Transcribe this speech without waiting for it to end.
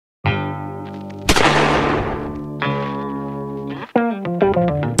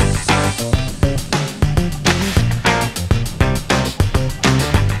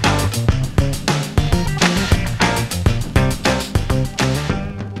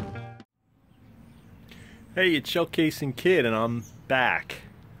Hey, it's Shellcasing Kid, and I'm back.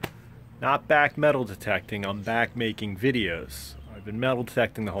 Not back metal detecting, I'm back making videos. I've been metal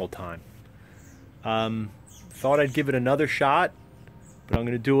detecting the whole time. Thought I'd give it another shot, but I'm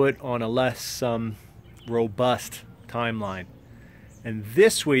going to do it on a less robust timeline. And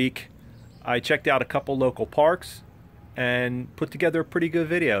this week, I checked out a couple local parks and put together a pretty good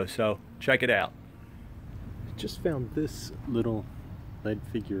video, so check it out. I just found this little lead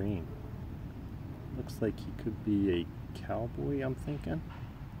figurine. Looks like he could be a cowboy, I'm thinking.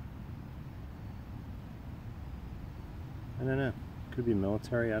 I don't know. Could be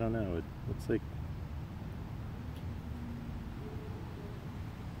military, I don't know. It looks like...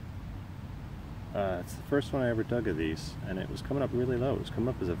 it's the first one I ever dug of these, and it was coming up really low. It was coming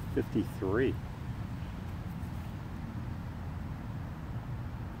up as a 53.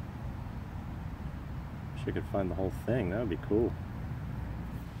 Wish I could find the whole thing. That would be cool.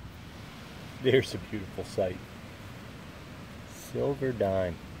 There's a beautiful sight. Silver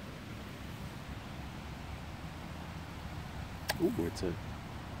dime. Ooh, it's a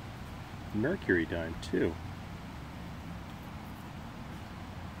mercury dime too.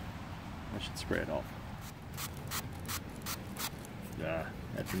 I should spray it off. Ah,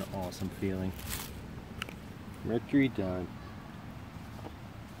 that's an awesome feeling. Mercury dime.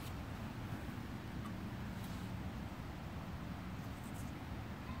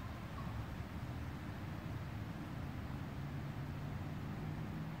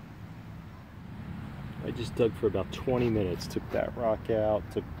 I just dug for about 20 minutes, took that rock out,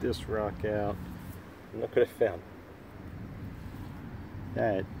 took this rock out, and look what I found.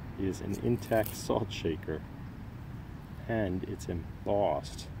 That is an intact salt shaker, and it's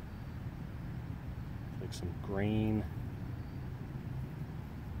embossed. Like some grain.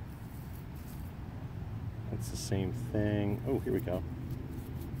 That's the same thing. Oh, here we go.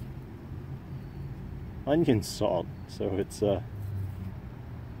 Onion salt, so it's a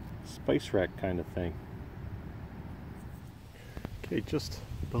spice rack kind of thing. Okay, just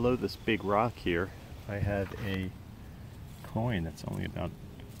below this big rock here, I have a coin that's only about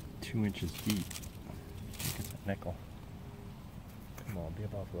 2 inches deep. I think it's a nickel. Come on, be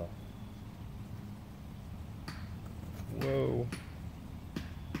above low. Whoa.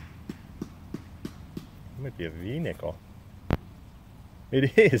 It might be a V-nickel.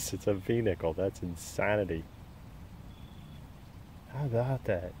 It is! It's a V-nickel. That's insanity. How about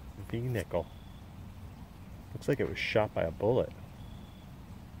that? V-nickel. Looks like it was shot by a bullet.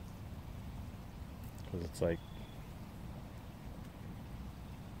 Because it's like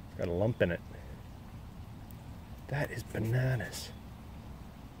got a lump in it. That is bananas.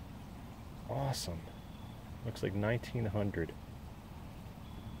 Awesome. Looks like 1900.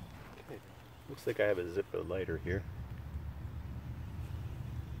 Okay. Looks like I have a Zippo lighter here.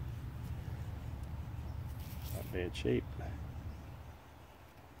 Not bad shape.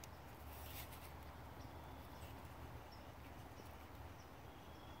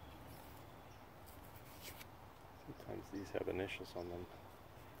 Sometimes these have initials on them.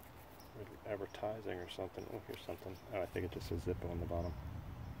 Maybe advertising or something. Oh, here's something. Oh, I think it just says Zippo on the bottom.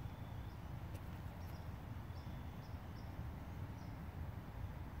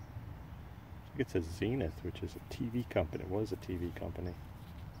 I think it says Zenith, which is a TV company. It was a TV company.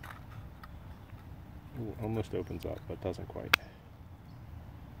 Ooh, almost opens up, but doesn't quite.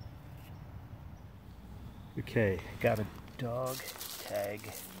 Okay, got a dog tag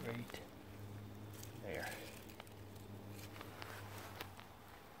right there.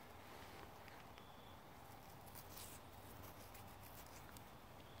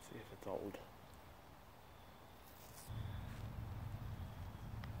 See if it's old.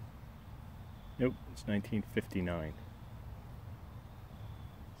 Nope, it's 1959.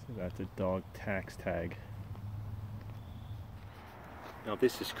 So that's a dog tax tag. Now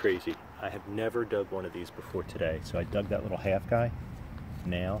this is crazy. I have never dug one of these before today. So I dug that little half guy.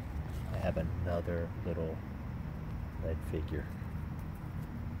 Now I have another little lead figure.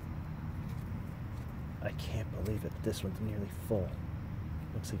 I can't believe it. This one's nearly full.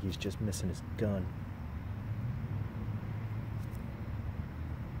 Looks like he's just missing his gun.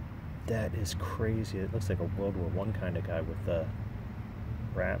 That is crazy. It looks like a World War I kind of guy with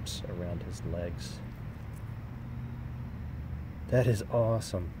wraps around his legs. That is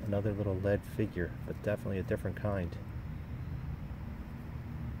awesome. Another little lead figure, but definitely a different kind.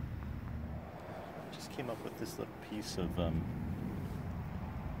 Just came up with this little piece of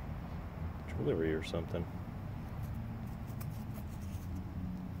jewelry or something.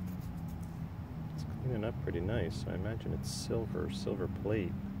 It's cleaning up pretty nice. I imagine it's silver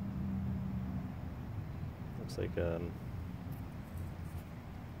plate. Looks like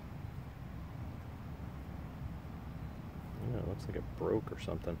Looks like it broke or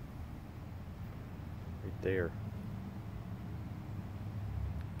something. Right there.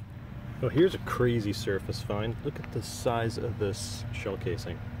 Oh, here's a crazy surface find. Look at the size of this shell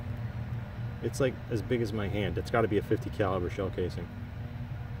casing. It's like as big as my hand. It's got to be a 50 caliber shell casing.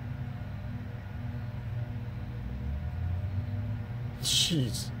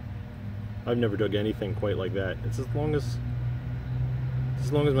 Jeez. I've never dug anything quite like that. It's as long as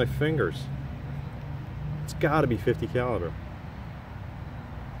my fingers. It's got to be 50 caliber.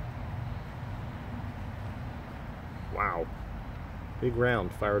 Wow. Big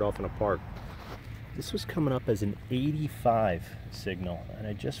round fired off in a park. This was coming up as an 85 signal, and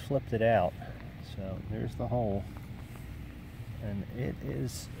I just flipped it out. So there's the hole, and it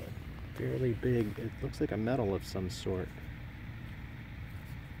is fairly big. It looks like a metal of some sort.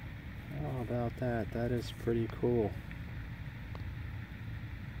 How about that? That is pretty cool.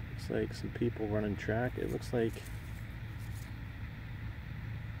 Looks like some people running track. It looks like,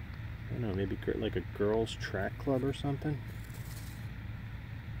 I don't know, maybe like a girls' track club or something.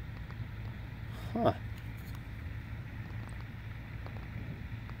 Huh.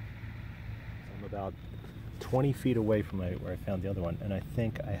 I'm about 20 feet away from where I found the other one, and I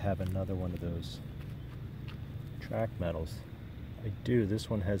think I have another one of those track metals. I do. This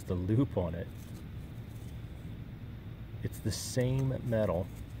one has the loop on it. It's the same metal.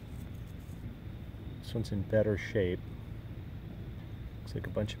 This one's in better shape. Looks like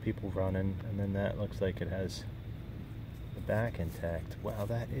a bunch of people running, and then that looks like it has the back intact. Wow,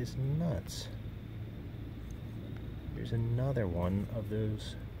 that is nuts. Here's another one of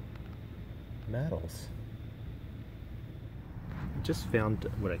those metals. I just found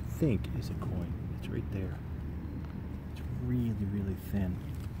what I think is a coin. It's right there. It's really, really thin.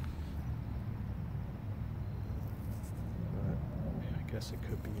 I guess it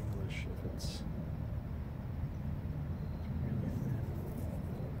could be English if it's really thin.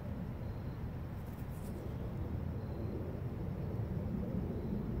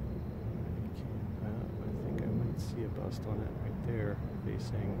 I think I might see a bust on it right there,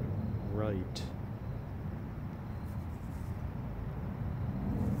 facing right.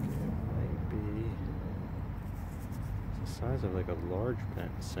 Okay, it might be. It's the size of like a large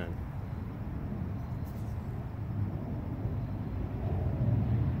cent.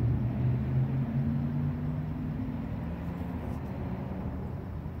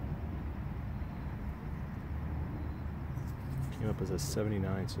 Came up as a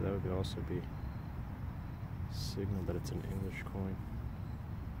 79, so that would also be signal that it's an English coin.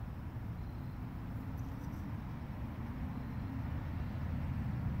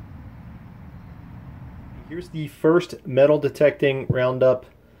 Here's the first metal detecting roundup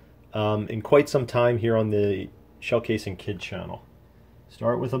in quite some time here on the Shell Casing Kid channel.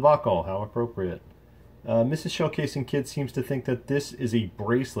 Start with a buckle, how appropriate. Mrs. Shell Casing Kid seems to think that this is a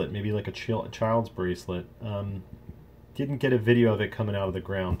bracelet, maybe like a child's bracelet. Didn't get a video of it coming out of the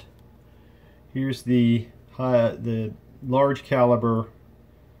ground. Here's the large caliber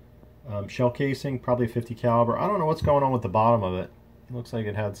shell casing, probably 50 caliber. I don't know what's going on with the bottom of it. It looks like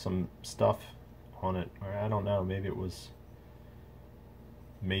it had some stuff on it, or I don't know, maybe it was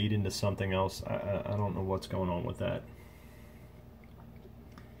made into something else. I don't know what's going on with that.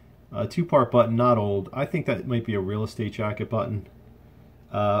 Two-part button, not old. I think that might be a real estate jacket button.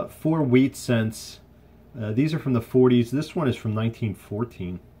 4 wheat cents. These are from the 40s. This one is from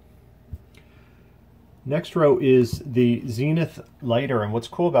 1914. Next row is the Zenith lighter, and what's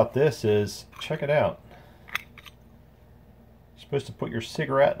cool about this is, check it out. You're supposed to put your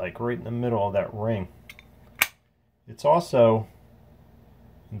cigarette like right in the middle of that ring. It's also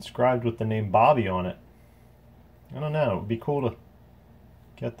inscribed with the name Bobby on it. I don't know, it would be cool to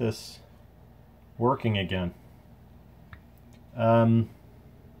get this working again. The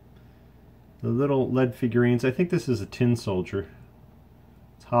little lead figurines, I think this is a tin soldier.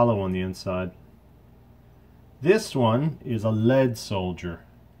 It's hollow on the inside. This one is a lead soldier,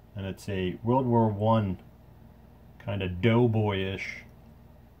 and it's a World War I kind of doughboyish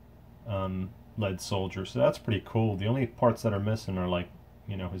lead soldier, so that's pretty cool. The only parts that are missing are, like,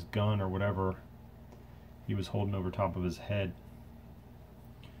 you know, his gun or whatever he was holding over top of his head.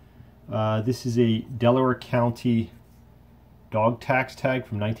 This is a Delaware County dog tax tag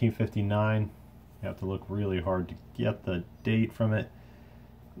from 1959. You have to look really hard to get the date from it.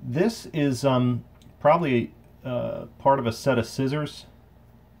 This is probably part of a set of scissors.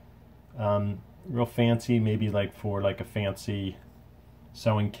 Real fancy, maybe like for like a fancy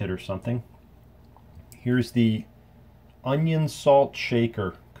sewing kit or something. Here's the onion salt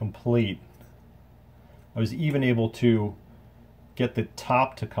shaker, complete. I was even able to get the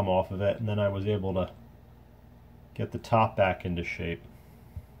top to come off of it, and then I was able to get the top back into shape.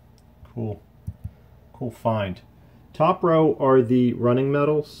 Cool. Cool find. Top row are the running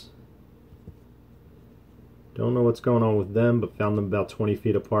metals. Don't know what's going on with them, but found them about 20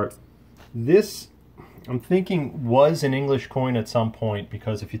 feet apart. This, I'm thinking, was an English coin at some point,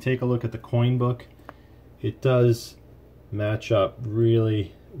 because if you take a look at the coin book, it does match up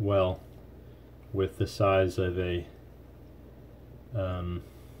really well with the size of a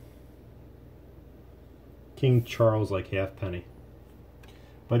King Charles like halfpenny.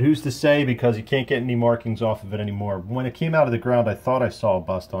 But who's to say, because you can't get any markings off of it anymore. When it came out of the ground, I thought I saw a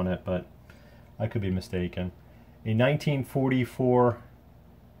bust on it, but I could be mistaken. A 1944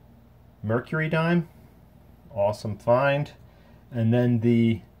 Mercury dime, awesome find. And then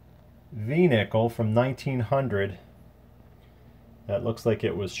the V-nickel from 1900, that looks like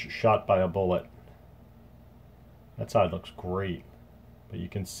it was shot by a bullet. That side looks great, but you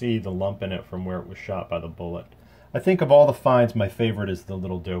can see the lump in it from where it was shot by the bullet. I think of all the finds, my favorite is the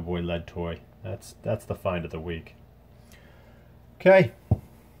little Doughboy lead toy. That's the find of the week. Okay.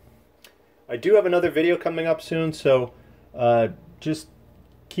 I do have another video coming up soon, so just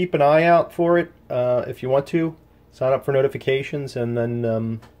keep an eye out for it if you want to. Sign up for notifications, and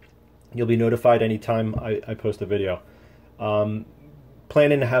then you'll be notified anytime I post a video.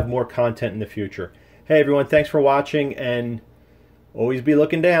 Planning to have more content in the future. Hey everyone, thanks for watching, and always be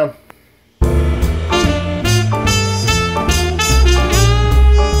looking down.